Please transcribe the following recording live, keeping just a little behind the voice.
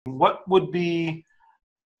what would be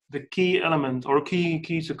the key element or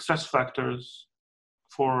key success factors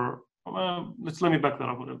for, let me back that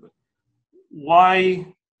up a little bit.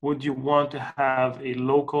 Why would you want to have a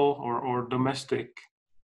local or domestic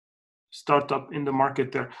startup in the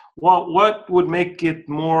market there? Well, what would make it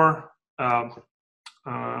more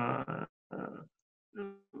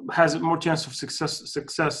has more chance of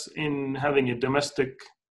success in having a domestic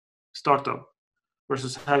startup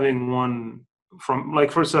versus having one from,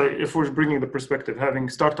 like, first, if we're bringing the perspective, having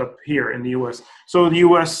startup here in the US. So the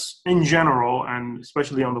US in general, and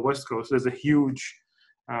especially on the West Coast, there's a huge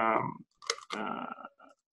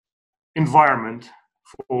environment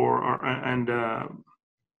for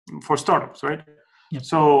startups, right? Yep.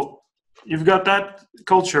 So you've got that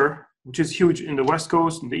culture, which is huge in the West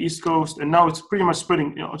Coast and the East Coast, and now it's pretty much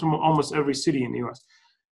spreading to almost every city in the US.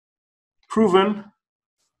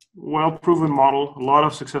 Well-proven model. A lot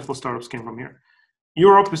of successful startups came from here.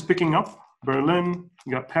 Europe is picking up. Berlin,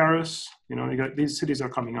 you got Paris. You got these cities are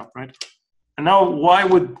coming up, right? And now, why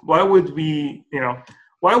would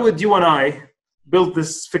you and I build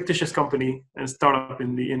this fictitious company and start up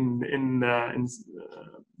in the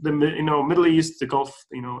Middle East, the Gulf,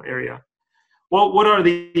 area? Well, what are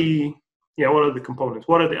the components?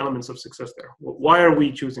 What are the elements of success there? Why are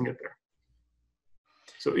we choosing it there?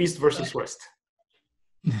 So East versus West.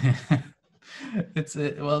 It's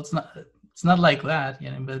not like that,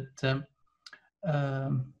 but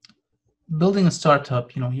building a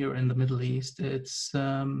startup, here in the Middle East, it's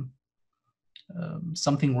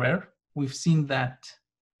something rare. We've seen that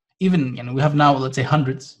even, we have now, let's say,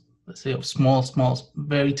 hundreds, of small,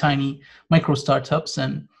 very tiny micro startups,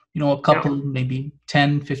 and a couple, maybe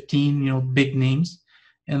 10, 15, big names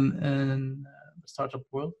in the startup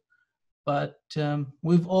world. But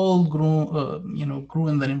we've all grew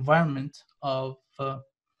in the environment of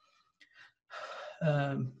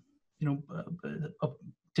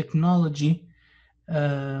technology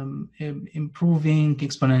improving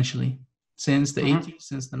exponentially since the 80s,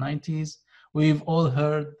 since the 90s. We've all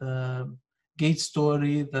heard the Gates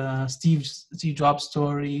story, the Steve Jobs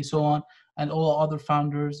story, so on, and all other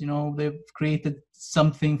founders. They've created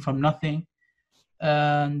something from nothing,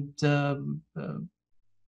 and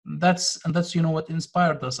that's what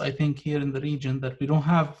inspired us, I think, here in the region, that we don't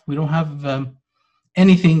have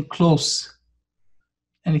anything close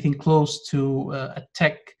to a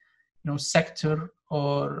tech sector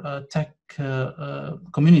or a tech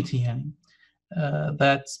community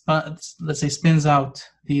that let's say spins out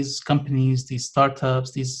these companies, these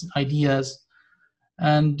startups, these ideas,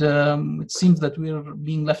 and it seems that we're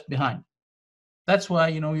being left behind. That's why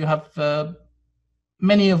you have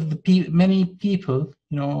many people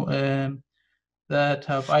that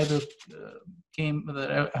have either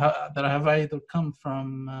come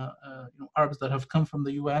from Arabs that have come from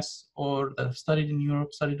the US or that have studied in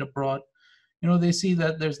Europe, studied abroad. They see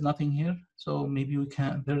that there's nothing here, so maybe we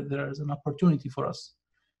can. There is an opportunity for us.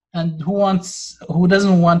 And who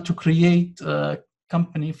doesn't want to create a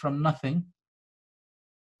company from nothing?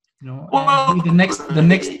 Well, the next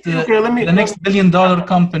 $1 billion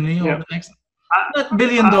company, or the next not $1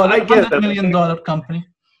 billion, $100 million company.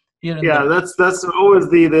 That's always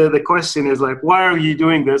the question is, like, why are you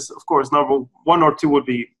doing this? Of course, number one or two would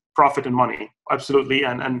be profit and money, absolutely,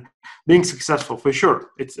 and being successful for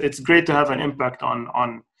sure. It's great to have an impact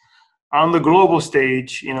on the global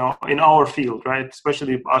stage, in our field, right?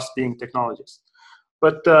 Especially us being technologists.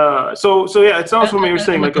 But so it sounds from what you're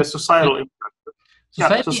saying like a societal impact.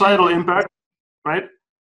 Societal impact, right?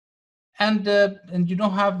 And you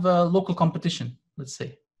don't have local competition, let's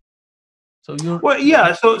say. So you're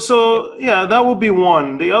that would be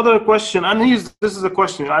one. The other question, and this is a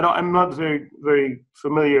question. I'm not very very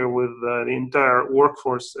familiar with the entire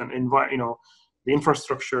workforce and the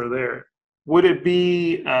infrastructure there. Would it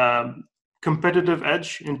be competitive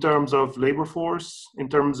edge in terms of labor force, in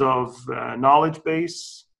terms of knowledge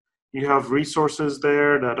base? You have resources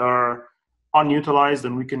there that are unutilized,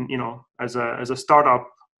 and we can, as a startup,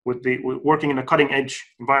 with working in a cutting edge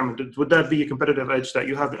environment, would that be a competitive edge, that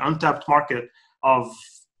you have an untapped market of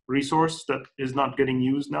resource that is not getting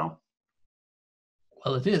used now?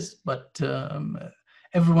 Well, it is, but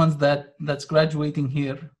everyone's that's graduating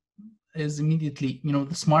here is immediately,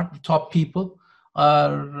 the top people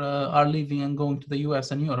are leaving and going to the US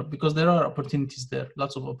and Europe, because there are opportunities there,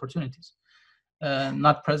 lots of opportunities,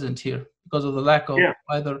 not present here because of the lack of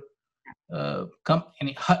either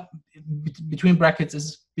between brackets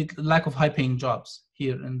is lack of high-paying jobs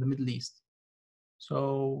here in the Middle East.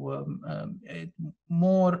 So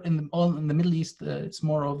more in the Middle East, it's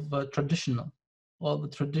more of traditional, all the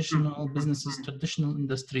traditional businesses, traditional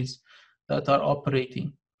industries that are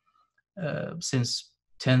operating. since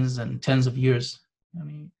tens and tens of years. I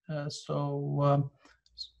mean, so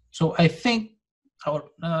I think,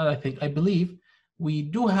 I believe we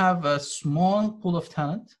do have a small pool of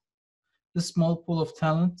talent. This small pool of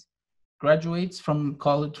talent graduates from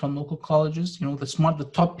college, from local colleges. The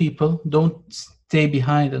top people don't stay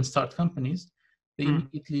behind and start companies. They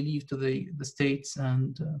immediately leave to the States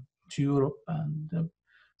and to Europe and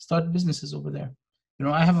start businesses over there.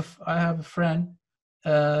 I have a friend.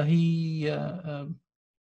 He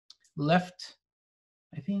left,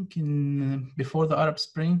 I think, before the Arab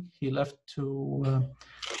Spring. He left to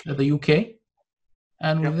the UK,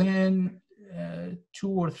 and within 2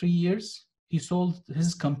 or 3 years, he sold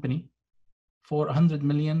his company for £100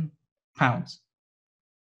 million.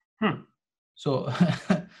 So,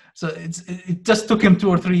 so it just took him 2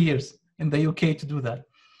 or 3 years in the UK to do that.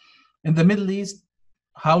 In the Middle East,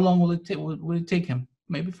 how long will it take? Will it take him?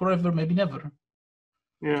 Maybe forever, maybe never.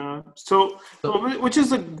 Yeah. So which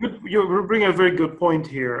is a good. You bring a very good point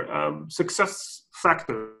here. Success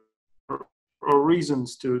factor or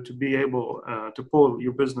reasons to be able to pull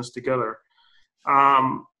your business together.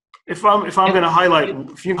 If I'm going to highlight,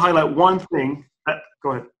 if you highlight one thing,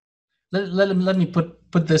 go ahead. Let me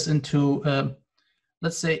put this into,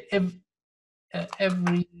 let's say,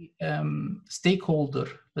 every stakeholder,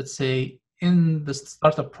 let's say, in the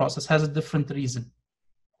startup process has a different reason.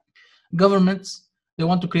 Governments, they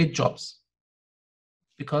want to create jobs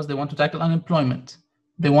because they want to tackle unemployment.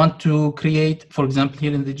 They want to create, for example,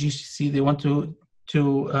 here in the GCC, they want to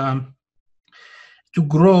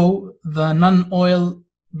grow the non-oil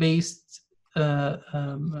based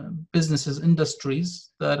businesses, industries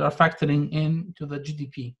that are factoring into the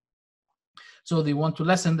GDP. So they want to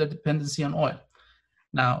lessen their dependency on oil.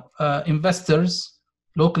 Now, investors,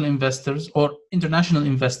 local investors or international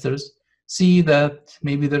investors, see that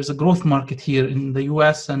maybe there's a growth market here in the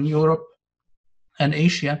US and Europe and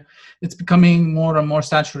Asia. It's becoming more and more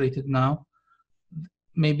saturated now.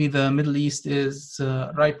 Maybe the Middle East is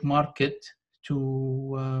a ripe market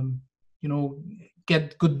to,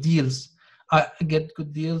 get good deals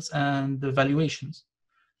and valuations.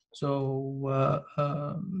 So,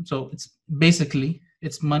 so it's basically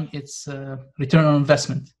money. It's return on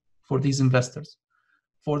investment for these investors.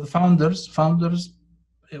 For the founders,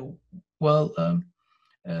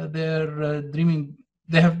 they're dreaming.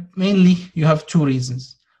 You have 2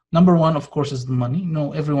 reasons. Number one, of course, is the money.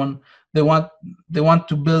 Everyone, they want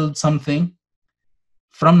to build something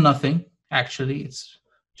from nothing. Actually, it's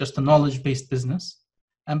just a knowledge-based business,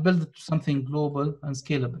 and build it to something global and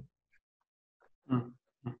scalable.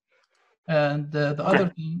 And the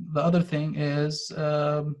other thing is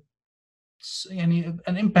an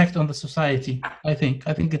impact on the society. I think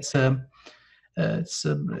it's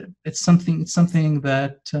something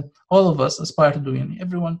that all of us aspire to do.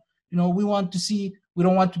 Everyone, we want to see. We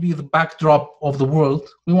don't want to be the backdrop of the world.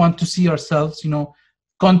 We want to see ourselves,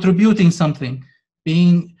 contributing something,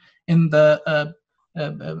 being in the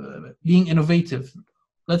being innovative.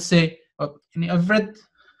 Let's say, I've read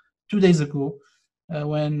 2 days ago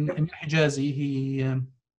when Emir Hijazi, he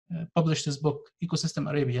published his book Ecosystem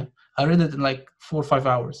Arabia. I read it in like 4 or 5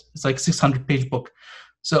 hours. It's like 600-page book.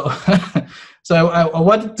 So, so I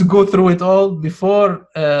wanted to go through it all before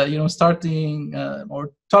starting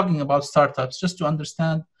or talking about startups, just to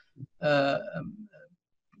understand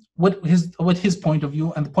what his point of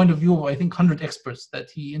view and the point of view of, I think, 100 experts that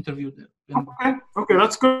he interviewed. Okay,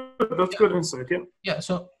 that's good. That's good insight. Yeah.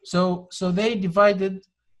 So they divided,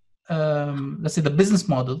 let's say, the business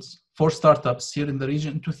models for startups here in the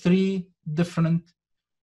region into 3 different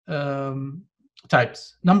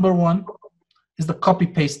types. Number one is the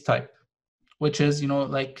copy-paste type, which is,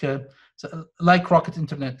 like Rocket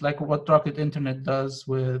Internet, like what Rocket Internet does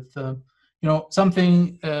with,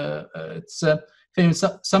 something, it's famous,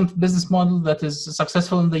 some business model that is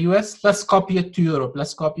successful in the US, let's copy it to Europe,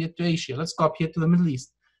 let's copy it to Asia, let's copy it to the Middle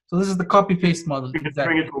East. So this is the copy-paste model. Exactly.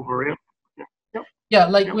 Bring it over, Yeah,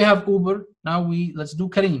 like we have Uber, now let's do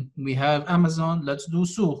Kareem. We have Amazon, let's do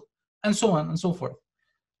Souk, and so on and so forth.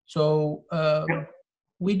 So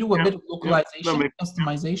we do a bit of localization,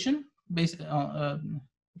 customization based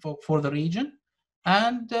for the region,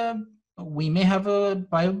 and we may have a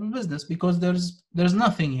viable business because there's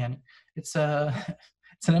nothing in it. It's an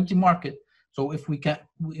empty market. So if we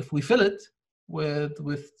fill it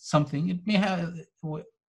with something, it may have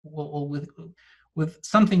with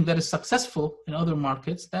something that is successful in other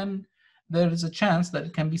markets, then there is a chance that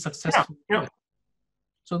it can be successful. Yeah.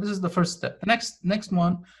 So this is the first step. The next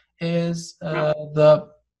one is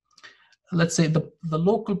let's say the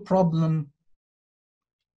local problem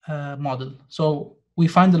model. So we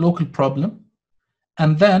find the local problem,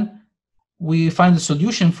 and then we find a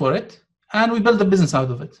solution for it, and we build a business out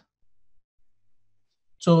of it.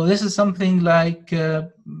 So this is something like,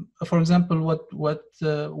 for example, what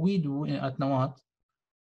we do at Nawatt.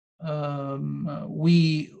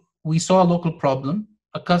 We saw a local problem.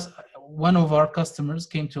 One of our customers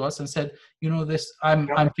came to us and said,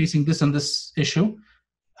 I'm facing this and this issue,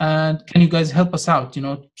 and can you guys help us out,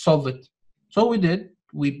 solve it? So we did.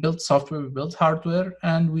 We built software, we built hardware,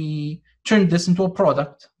 and we turned this into a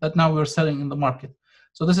product that now we're selling in the market.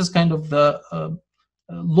 So this is kind of the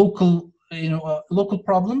local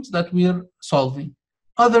problems that we're solving.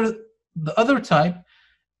 The other type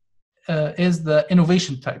is the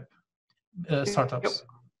innovation type startups.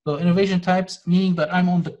 So innovation types, meaning that I'm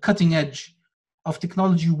on the cutting edge of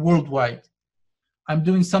technology worldwide. I'm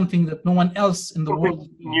doing something that no one else in the world.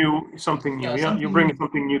 Something new. You're bringing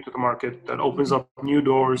something new to the market that opens up new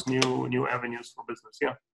doors, new avenues for business.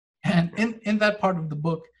 Yeah. And in that part of the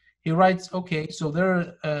book, he writes, okay, so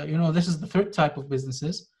there, this is the third type of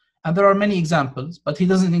businesses, and there are many examples, but he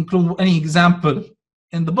doesn't include any example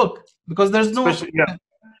in the book because there's no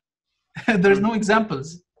there's no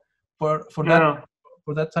examples for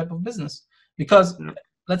that type of business. Because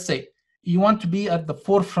let's say you want to be at the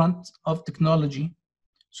forefront of technology,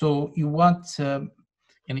 so you want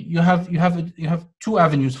you have two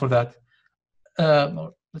avenues for that.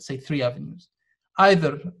 Or let's say three avenues.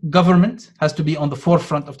 Either government has to be on the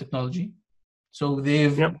forefront of technology, so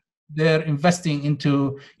they're investing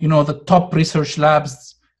into the top research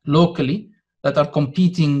labs locally that are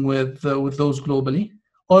competing with those globally,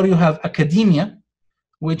 or you have academia,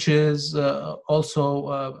 which is also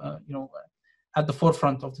at the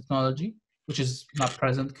forefront of technology, which is not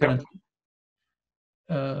present currently.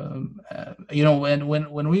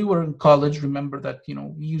 When we were in college, remember that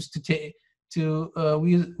we used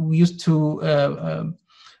to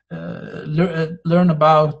learn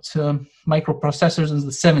about microprocessors in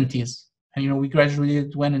the 70s, and we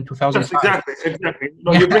graduated when in 2005. Yes, exactly.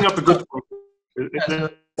 No, you bring up a good point.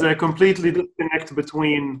 There's a completely disconnect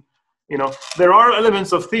between, there are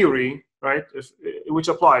elements of theory, right, which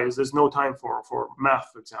applies. There's no time for math,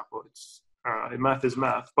 for example. Math is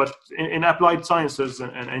math, but in applied sciences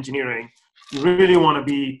and engineering, you really want to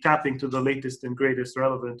be tapping to the latest and greatest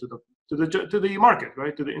relevant to the market,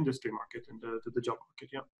 right, to the industry market and to the job market.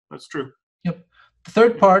 Yeah, that's true. Yep. The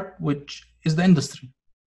third part, which is the industry.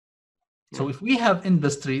 So if we have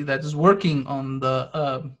industry that is working on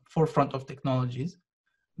the forefront of technologies,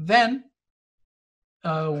 then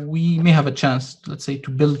we may have a chance, let's say, to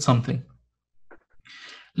build something.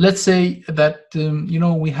 Let's say that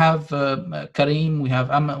we have Kareem, we have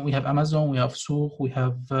Amazon, we have Souq, we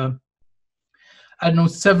have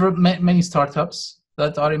many startups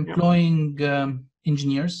that are employing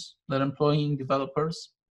engineers, that are employing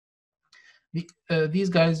developers. These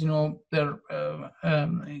guys, they're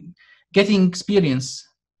getting experience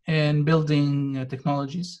in building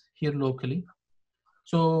technologies here locally.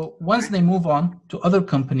 So once they move on to other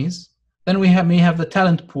companies, then we may have the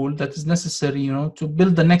talent pool that is necessary, to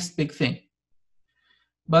build the next big thing.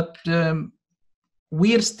 But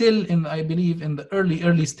we are still I believe, in the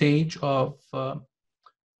early stage of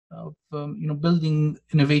building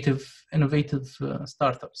innovative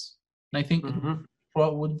startups. And I think it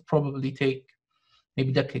would probably take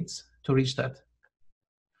maybe decades to reach that.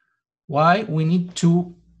 Why? We need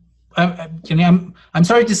to. I'm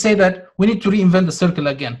sorry to say that we need to reinvent the circle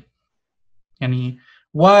again.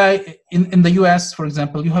 Why in the US, for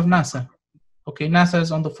example, you have NASA. Okay, NASA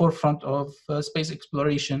is on the forefront of space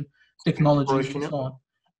exploration technology and so on.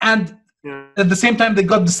 And at the same time, they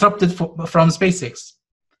got disrupted from SpaceX.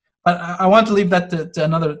 But I want to leave that to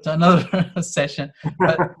another session.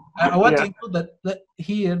 But I want to include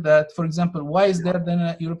that, for example, why is there then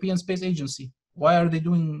a European Space Agency? Why are they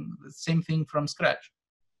doing the same thing from scratch?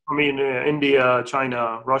 I mean, India,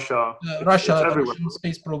 China, Russia, the Russian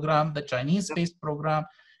space program, the Chinese space program,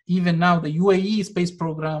 even now the UAE space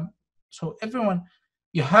program. So everyone,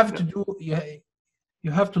 you have to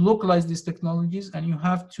localize these technologies, and you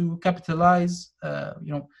have to capitalize,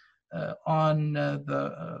 on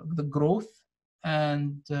the growth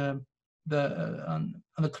and the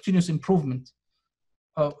continuous improvement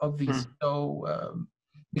of these. So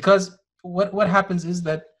because what happens is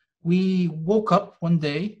that we woke up one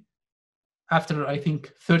day after, I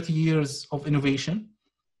think, 30 years of innovation,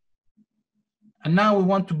 and now we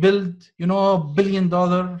want to build,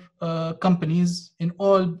 billion-dollar companies in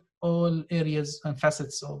all areas and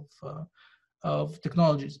facets of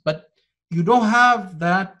technologies. But you don't have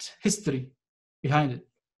that history behind it.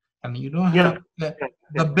 I mean, you don't have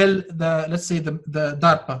let's say the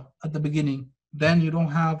DARPA at the beginning. Then you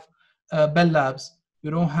don't have Bell Labs.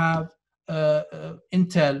 You don't have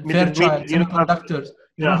Intel, Fairchild, semiconductors.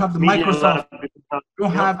 You don't have the Microsoft. You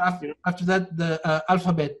don't have after that the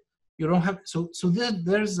Alphabet. You don't have so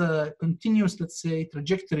there's a continuous, let's say,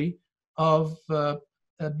 trajectory of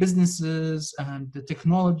businesses and the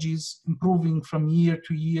technologies improving from year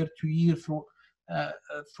to year to year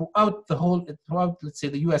throughout let's say,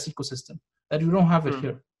 the U.S. ecosystem, that you don't have it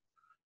here.